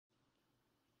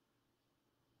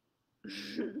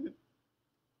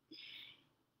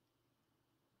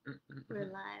We're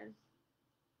live.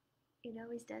 It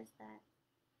always does that.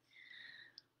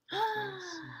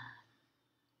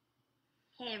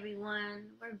 Hey everyone,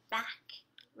 we're back.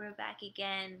 We're back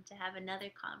again to have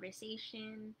another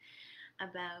conversation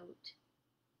about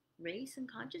race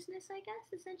and consciousness, I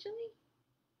guess, essentially.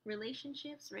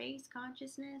 Relationships, race,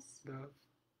 consciousness,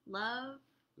 love.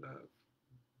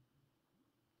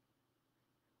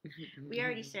 We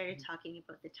already started talking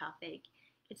about the topic.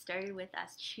 It started with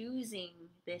us choosing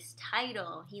this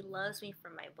title, He Loves Me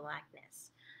for My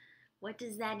Blackness. What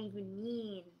does that even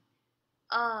mean?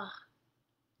 Oh,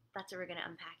 that's what we're going to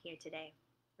unpack here today.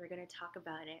 We're going to talk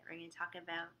about it. We're going to talk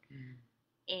about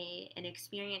an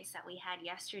experience that we had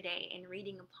yesterday in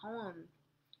reading a poem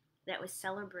that was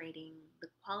celebrating the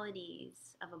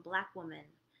qualities of a Black woman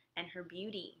and her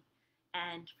beauty.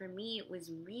 And for me, it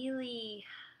was really,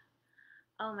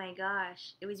 oh my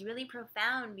gosh, it was really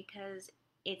profound because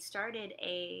it started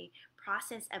a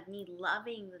process of me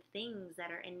loving the things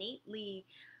that are innately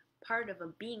part of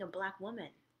being a Black woman.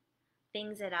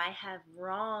 Things that I have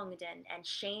wronged and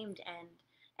shamed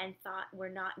and thought were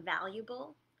not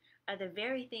valuable are the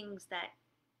very things that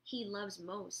He loves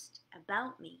most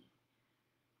about me.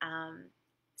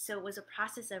 So it was a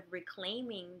process of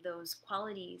reclaiming those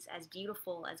qualities as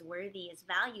beautiful, as worthy, as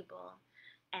valuable,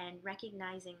 and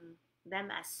recognizing them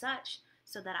as such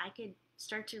so that I could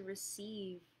start to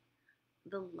receive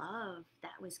the love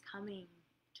that was coming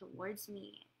towards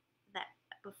me that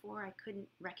before I couldn't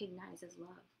recognize as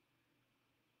love.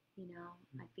 You know,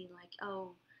 I'd be like,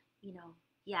 oh,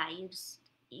 yeah, you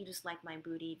just like my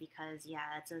booty because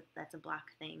that's a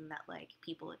Black thing that like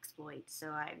people exploit. So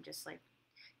I'm just like,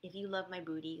 if you love my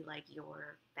booty, like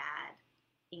you're bad,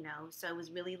 So I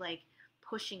was really like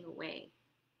pushing away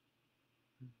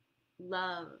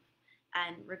love,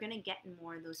 and we're gonna get in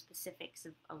more of those specifics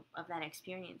of that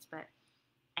experience. But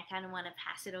I kind of want to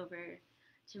pass it over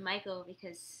to Michael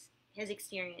because his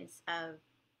experience of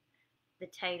the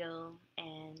title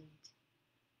and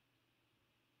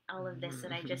all of this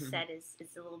that I just said is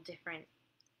a little different.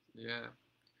 Yeah.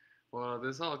 Well,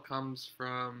 this all comes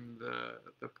from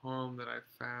the poem that I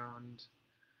found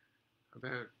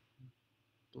about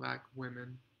Black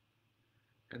women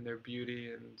and their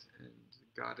beauty and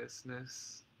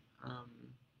goddessness.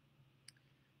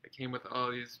 It came with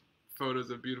all these photos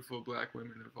of beautiful Black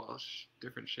women of all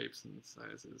different shapes and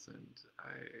sizes,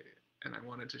 and I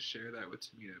wanted to share that with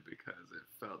Tamina because it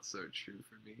felt so true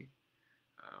for me.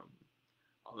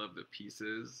 All of the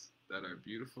pieces that are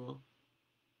beautiful,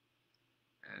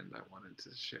 and I wanted to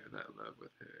share that love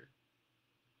with her.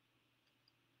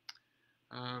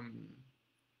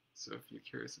 So if you're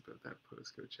curious about that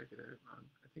post, go check it out.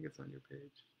 I think it's on your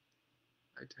page.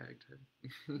 I tagged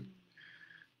her.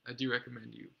 I do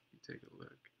recommend you take a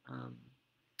look.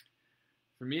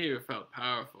 For me, it felt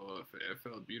powerful. It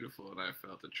felt beautiful, and I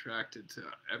felt attracted to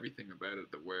everything about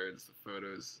it—the words, the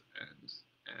photos,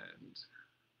 and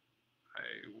I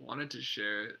wanted to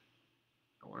share it.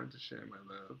 I wanted to share my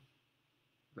love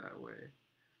that way,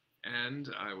 and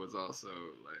I was also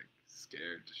like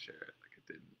scared to share it.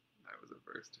 Like I was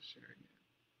averse to sharing it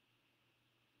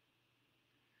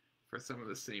for some of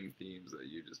the same themes that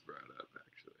you just brought up,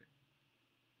 actually.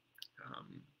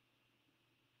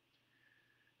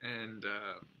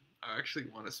 I actually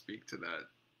want to speak to that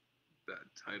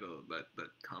title, that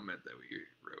comment that we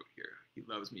wrote here. He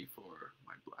loves me for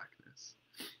my Blackness.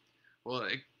 Well,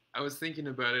 I was thinking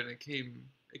about it, and it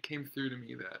came through to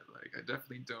me that like I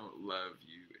definitely don't love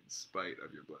you in spite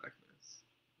of your Blackness.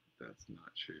 That's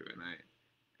not true,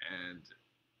 and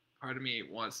part of me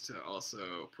wants to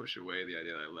also push away the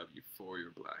idea that I love you for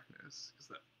your Blackness,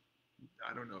 because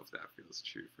I don't know if that feels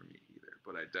true for me either,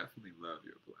 but I definitely love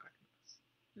your Blackness.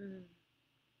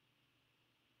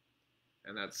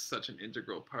 And that's such an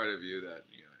integral part of you that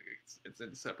it's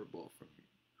inseparable from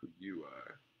who you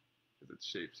are, because it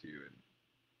shapes you, and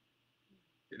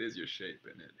it is your shape,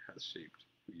 and it has shaped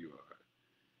who you are,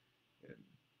 and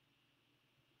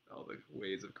all the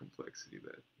ways of complexity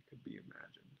that could be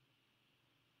imagined.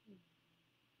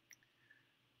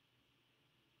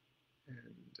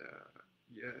 And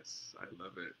yes, I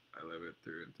love it. I love it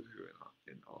through and through,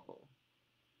 in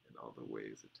all the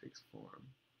ways it takes form,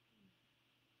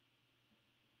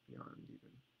 beyond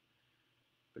even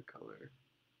the color.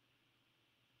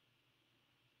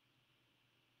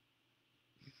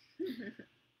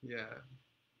 Yeah,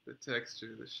 the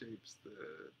texture, the shapes,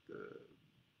 the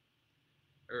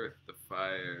earth, the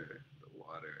fire, the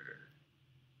water,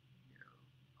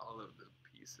 all of the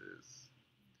pieces,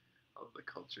 all of the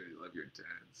culture. You love your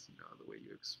dance, the way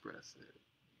you express it.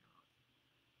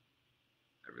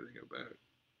 I everything about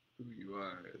who you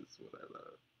are is what I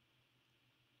love.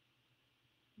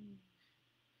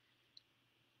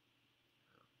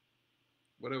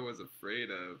 What I was afraid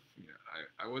of,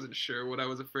 I wasn't sure what I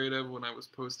was afraid of when I was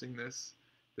posting this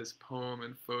poem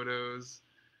and photos,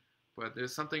 but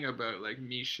there's something about like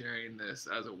me sharing this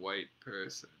as a white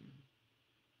person,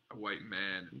 a white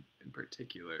man in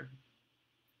particular,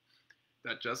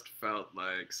 that just felt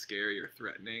like scary or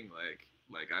threatening,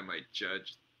 like I might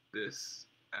judge this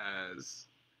as,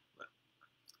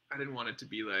 I didn't want it to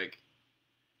be like,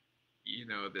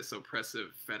 this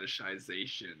oppressive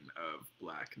fetishization of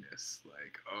blackness,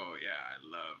 like, oh yeah, I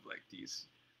love like these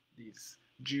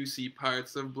juicy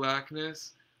parts of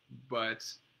blackness, but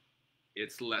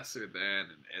it's lesser than,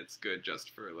 and it's good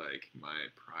just for like my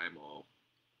primal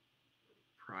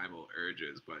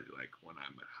urges, but like when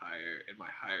I'm higher in my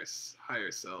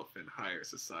higher self and higher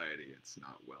society, it's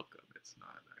not welcome, it's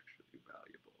not actually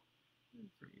valuable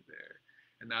for me there.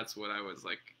 And that's what I was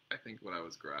like, I think what I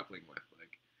was grappling with,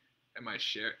 like, am I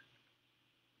share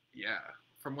yeah,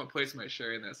 from what place am I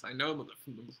sharing this? I know that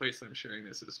from the place I'm sharing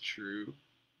this is true,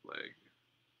 like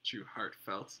true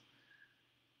heartfelt,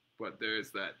 but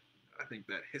there's that, I think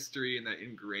that history and that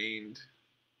ingrained,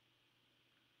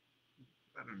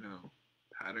 I don't know,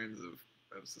 patterns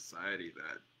of society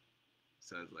that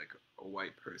says like a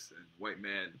white person, white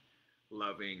man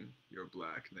loving your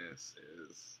blackness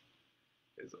is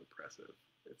oppressive.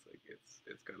 It's like it's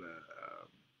got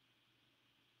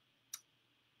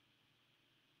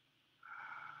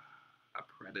a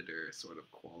predator sort of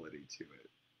quality to it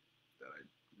that I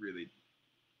really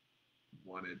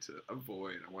wanted to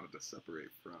avoid. I wanted to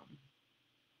separate from.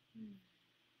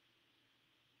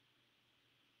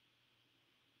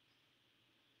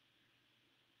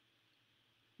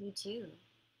 Me too.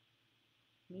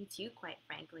 Me too, quite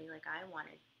frankly. Like,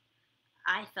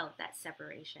 I felt that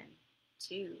separation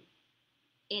too.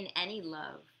 In any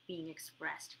love being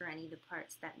expressed for any of the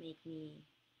parts that make me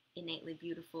innately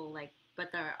beautiful, like,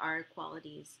 but there are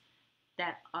qualities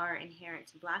that are inherent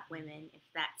to Black women. If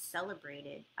that's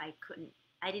celebrated, I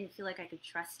didn't feel like I could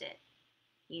trust it.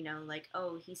 Like,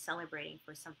 oh, he's celebrating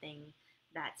for something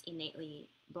that's innately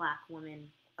Black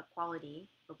woman, a quality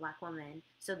for Black women.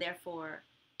 So therefore,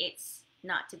 it's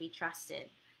not to be trusted.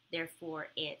 Therefore,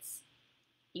 it's,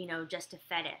 just a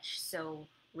fetish. So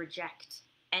reject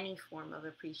any form of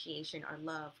appreciation or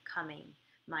love coming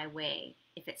my way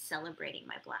if it's celebrating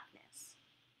my Blackness.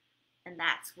 And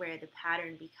that's where the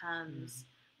pattern becomes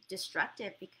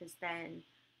destructive, because then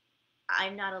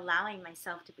I'm not allowing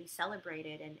myself to be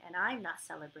celebrated, and I'm not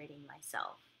celebrating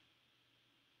myself.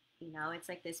 It's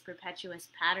like this perpetuous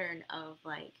pattern of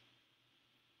like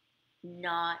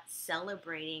not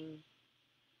celebrating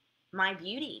my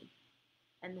beauty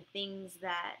and the things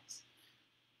that,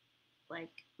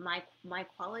 like, my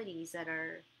qualities that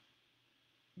are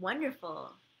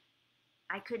wonderful.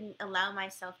 I couldn't allow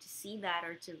myself to see that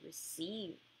or to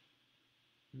receive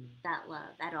that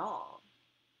love at all.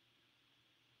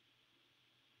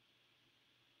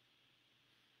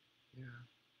 Yeah,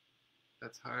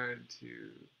 that's hard to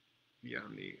be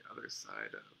on the other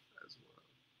side of as well.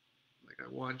 Like, I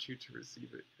want you to receive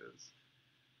it because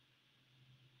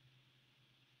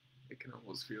it can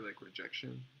almost feel like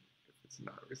rejection if it's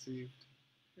not received.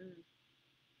 And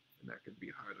that could be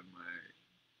hard on my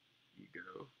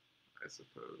ego, I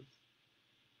suppose.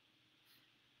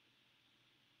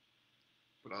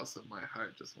 But also my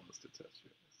heart just wants to touch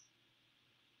yours.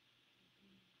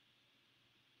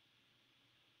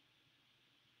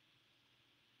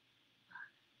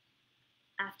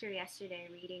 After yesterday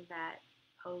reading that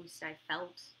post, I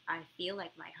feel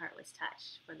like my heart was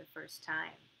touched for the first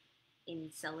time in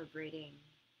celebrating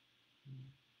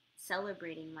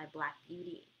my Black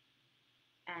beauty.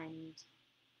 And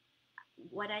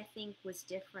what was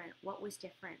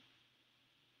different,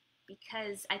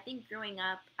 because I think growing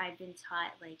up, I've been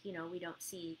taught, like, we don't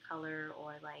see color,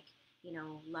 or like,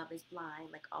 love is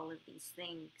blind, like all of these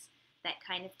things that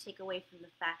kind of take away from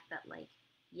the fact that, like,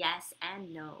 yes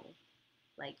and no,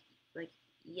 like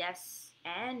yes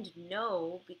and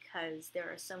no, because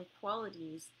there are some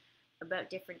qualities about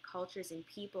different cultures and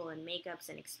people and makeups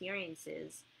and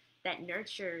experiences that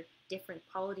nurture different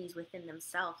qualities within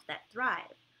themselves that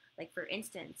thrive. Like, for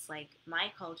instance, like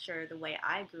my culture, the way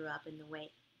I grew up and the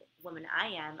way woman I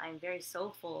am, I'm very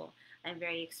soulful, I'm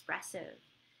very expressive,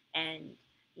 and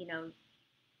you know,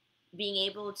 being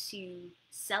able to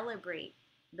celebrate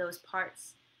those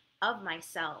parts of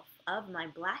myself, of my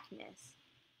Blackness,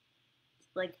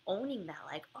 like owning that,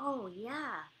 like, oh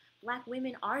yeah, Black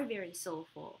women are very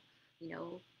soulful.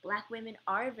 Black women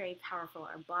are very powerful.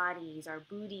 Our bodies, our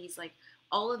booties, like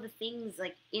all of the things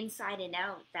like inside and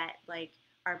out that like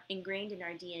are ingrained in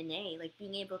our DNA, like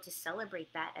being able to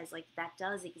celebrate that as like that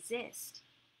does exist,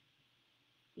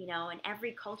 you know, and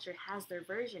every culture has their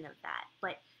version of that.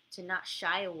 But to not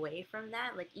shy away from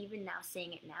that, like even now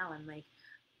saying it now, I'm like,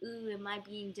 ooh, am I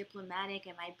being diplomatic?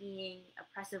 Am I being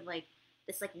oppressive? Like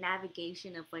this like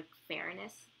navigation of like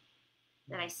fairness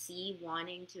that I see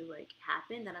wanting to like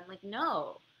happen, that I'm like,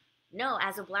 no, no,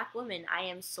 as a black woman, I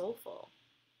am soulful.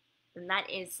 And that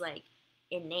is like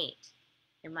innate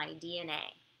in my DNA.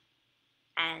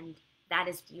 And that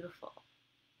is beautiful.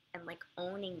 And like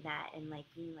owning that and like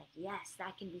being like, yes,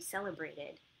 that can be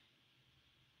celebrated.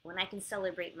 When I can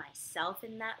celebrate myself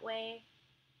in that way,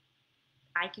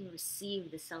 I can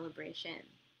receive the celebration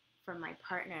from my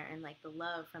partner and like the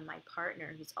love from my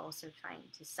partner who's also trying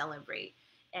to celebrate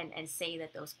and say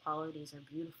that those qualities are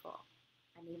beautiful.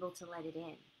 I'm able to let it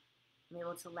in. I'm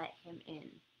able to let him in,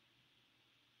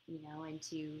 you know, and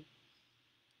to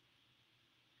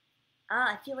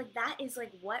I feel like that is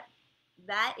like what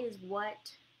that is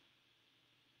what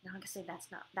I'm not gonna say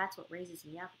that's what raises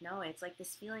me up. No, it's like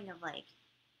this feeling of like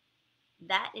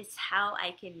that is how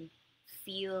I can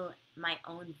feel my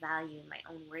own value and my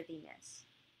own worthiness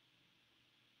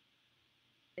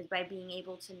is by being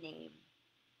able to name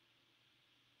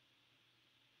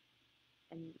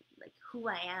and like who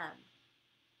I am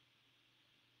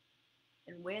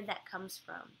and where that comes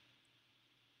from,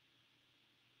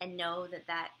 and know that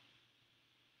that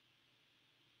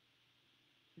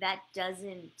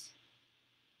doesn't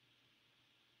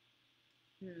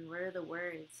what are the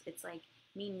words? It's like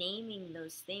me naming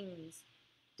those things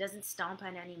doesn't stomp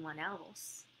on anyone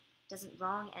else, doesn't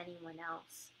wrong anyone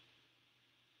else,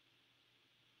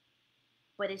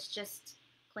 but it's just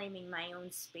claiming my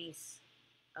own space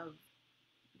of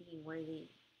being worthy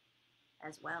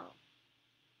as well.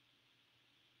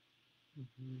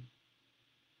 Mm-hmm.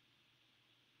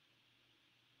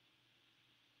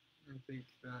 I think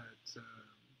that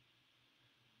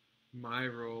my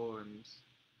role and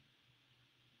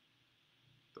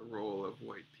the role of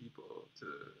white people to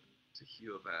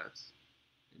heal that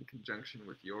in conjunction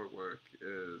with your work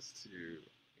is to,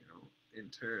 you know, in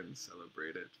turn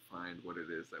celebrate it, find what it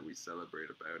is that we celebrate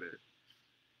about it,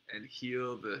 and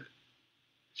heal the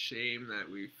shame that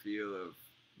we feel of,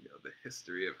 you know, the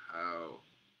history of how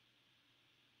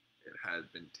it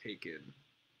had been taken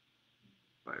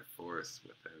by force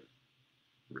without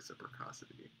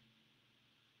reciprocity.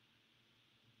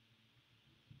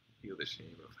 Feel the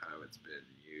shame of how it's been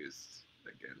used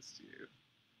against you,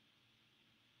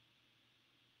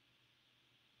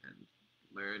 and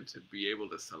learn to be able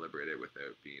to celebrate it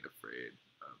without being afraid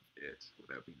of it,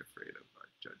 without being afraid of our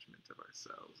judgment of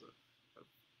ourselves,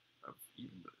 of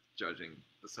even judging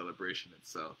the celebration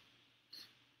itself.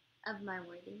 Of my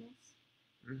worthiness.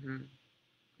 Mm-hmm.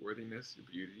 Worthiness, your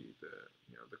beauty, the,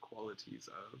 you know, the qualities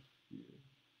of you.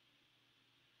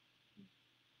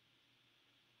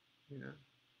 Yeah.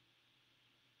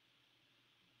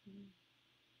 Mm-hmm.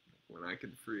 When I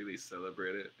can freely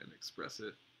celebrate it and express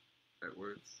it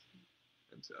outwards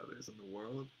and to others in the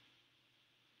world,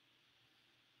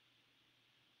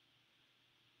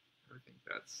 I think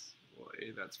that's, well,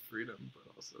 that's freedom, but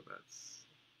also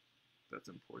that's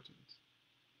important.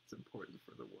 It's important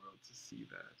for the world to see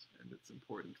that, and it's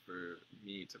important for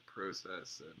me to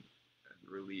process and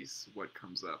release what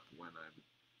comes up when I'm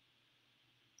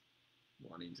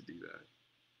wanting to do that.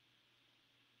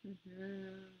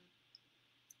 Mm-hmm.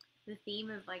 The theme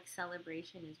of like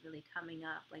celebration is really coming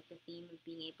up, like the theme of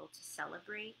being able to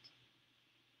celebrate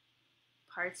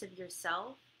parts of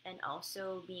yourself and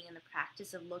also being in the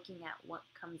practice of looking at what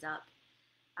comes up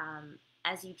um,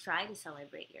 as you try to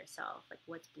celebrate yourself, like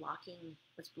what's blocking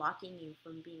you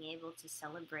from being able to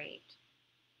celebrate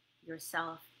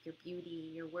yourself, your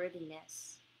beauty, your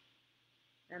worthiness.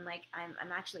 And like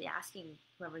I'm actually asking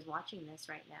whoever's watching this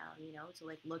right now, you know, to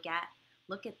like look at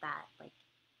that, like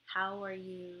how are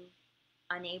you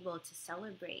unable to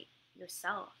celebrate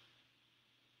yourself?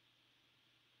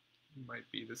 It might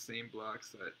be the same blocks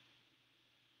that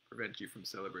prevent you from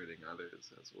celebrating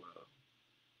others as well,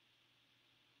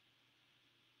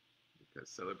 because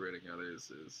celebrating others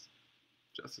is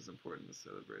just as important as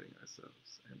celebrating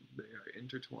ourselves, and they are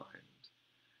intertwined.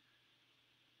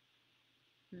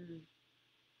 Hmm.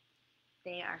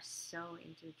 They are so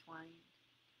intertwined,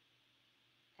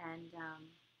 and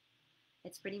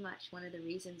it's pretty much one of the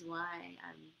reasons why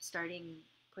I'm starting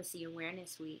Pussy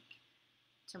Awareness Week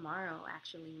tomorrow,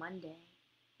 actually Monday,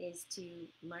 is to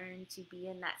learn to be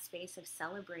in that space of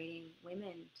celebrating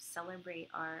women, to celebrate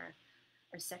our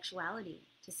sexuality,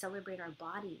 to celebrate our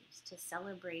bodies, to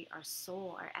celebrate our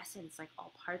soul, our essence, like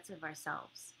all parts of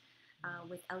ourselves.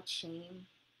 without shame,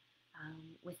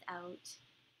 without,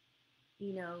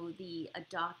 you know, the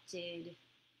adopted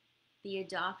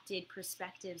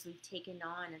perspectives we've taken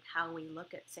on and how we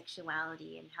look at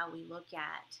sexuality and how we look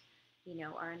at, you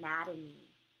know, our anatomy.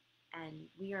 And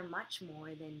we are much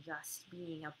more than just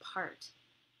being a part,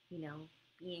 you know,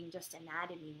 being just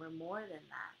anatomy. We're more than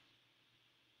that.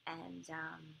 And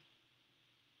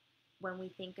when we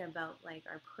think about like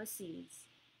our pussies,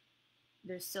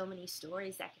 there's so many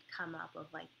stories that could come up of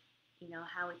like, you know,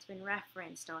 how it's been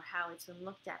referenced or how it's been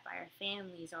looked at by our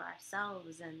families or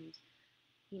ourselves. And,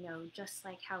 you know, just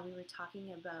like how we were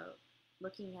talking about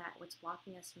looking at what's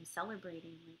blocking us from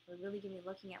celebrating, like we're really going to be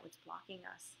looking at what's blocking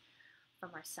us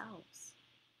from ourselves.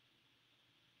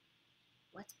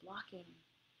 What's blocking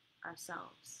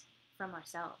ourselves from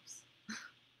ourselves?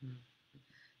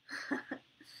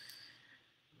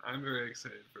 I'm very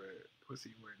excited for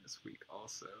Pussy Awareness Week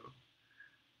also.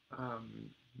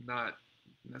 Not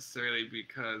necessarily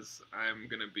because I'm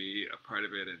going to be a part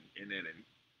of it and in it and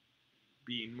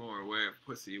being more aware of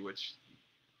pussy, which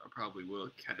I probably will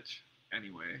catch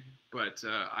anyway, but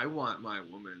I want my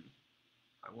woman,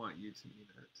 I want you,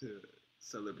 Tamina, to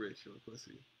celebrate your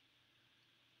pussy.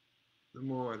 The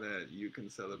more that you can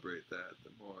celebrate that,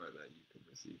 the more that you can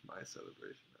receive my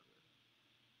celebration of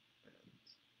it.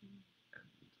 And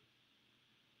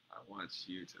I want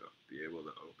you to be able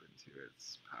to open to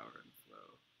its power and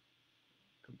flow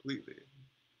completely.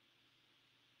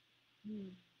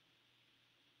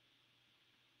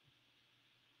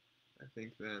 I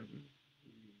think then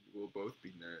you will both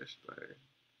be nourished by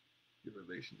your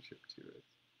relationship to it.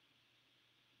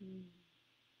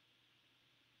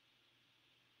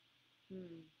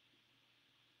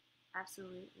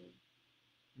 Absolutely.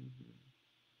 Mm-hmm.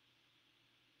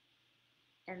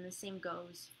 And the same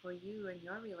goes for you and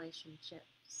your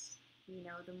relationships. You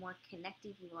know, the more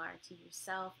connected you are to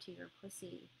yourself, to your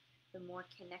pussy, the more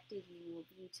connected you will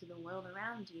be to the world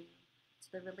around you,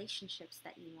 to the relationships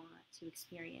that you want to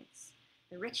experience,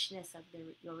 the richness of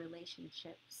your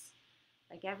relationships.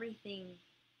 Like everything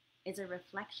is a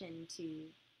reflection to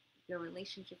your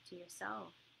relationship to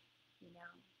yourself, you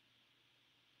know.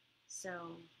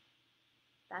 So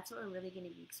that's what we're really going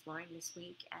to be exploring this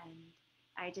week. And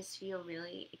I just feel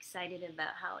really excited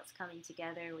about how it's coming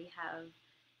together. We have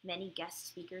many guest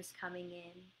speakers coming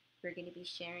in. We're going to be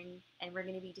sharing and we're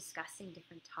going to be discussing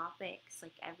different topics,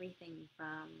 like everything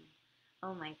from,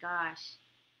 oh my gosh,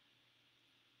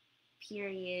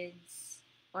 periods,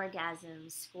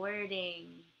 orgasms, squirting,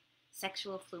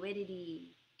 sexual fluidity,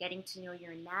 getting to know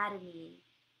your anatomy,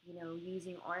 you know,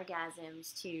 using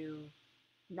orgasms to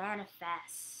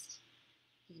manifest,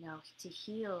 you know, to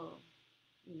heal,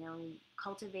 you know,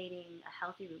 cultivating a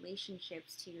healthy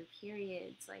relationships to your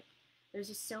periods. Like there's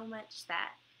just so much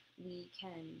that we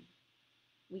can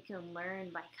learn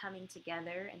by coming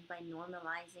together and by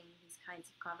normalizing these kinds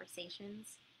of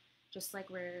conversations, just like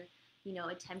we're, you know,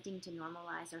 attempting to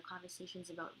normalize our conversations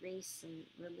about race and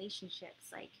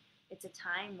relationships. Like it's a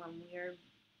time when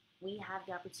we have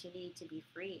the opportunity to be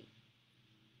free.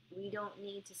 We don't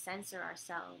need to censor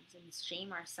ourselves and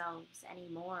shame ourselves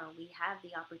anymore. We have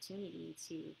the opportunity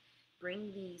to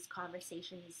bring these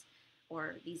conversations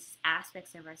or these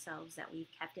aspects of ourselves that we've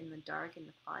kept in the dark in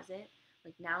the closet.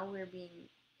 Like now we're being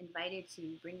invited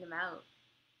to bring them out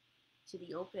to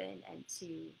the open and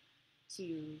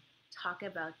to talk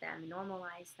about them,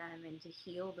 normalize them, and to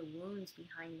heal the wounds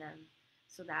behind them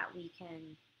so that we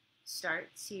can start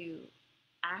to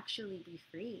actually be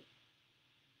free.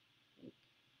 Like,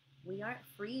 we aren't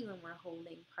free when we're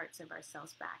holding parts of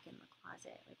ourselves back in the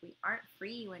closet. Like we aren't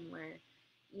free when we're,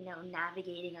 you know,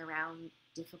 navigating around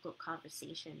difficult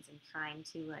conversations and trying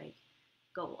to like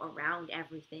go around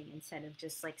everything instead of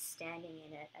just like standing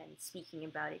in it and speaking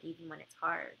about it even when it's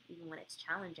hard, even when it's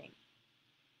challenging.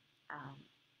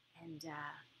 And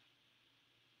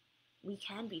we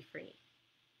can be free.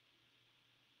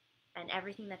 And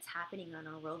everything that's happening in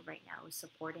our world right now is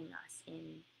supporting us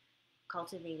in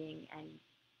cultivating and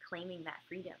claiming that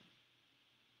freedom.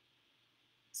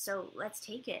 So let's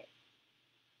take it.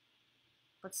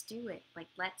 Let's do it. Like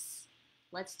let's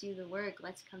do the work.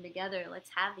 Let's come together. Let's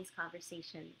have these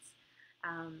conversations.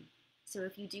 So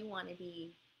if you do want to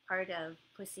be part of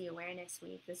Pussy Awareness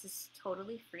Week, this is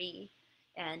totally free,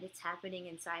 and it's happening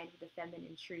inside of the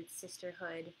Feminine Truth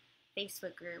Sisterhood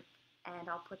Facebook group. And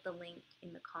I'll put the link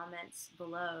in the comments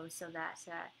below so that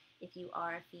if you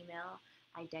are a female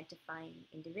identifying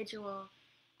individual,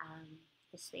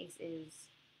 the space is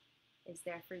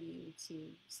there for you to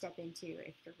step into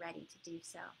if you're ready to do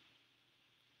so.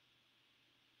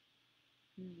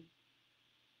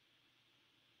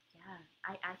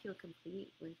 Yeah, I feel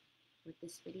complete with with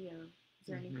this video. Is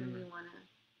there anything you want to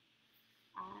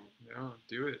add? No,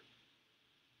 do it.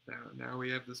 Now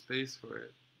we have the space for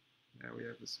it. Now we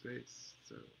have the space.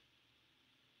 So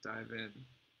dive in.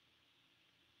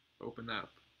 Open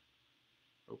up.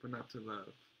 Open up to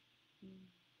love.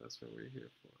 That's what we're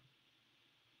here for.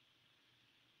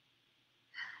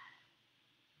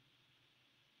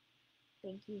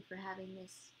 Thank you for having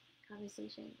this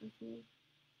conversation with me.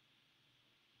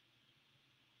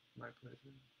 My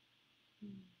pleasure.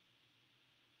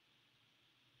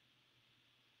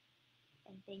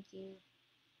 And thank you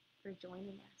for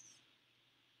joining us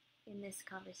in this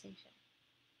conversation.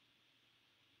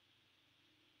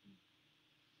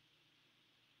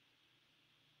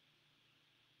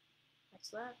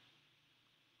 Much love.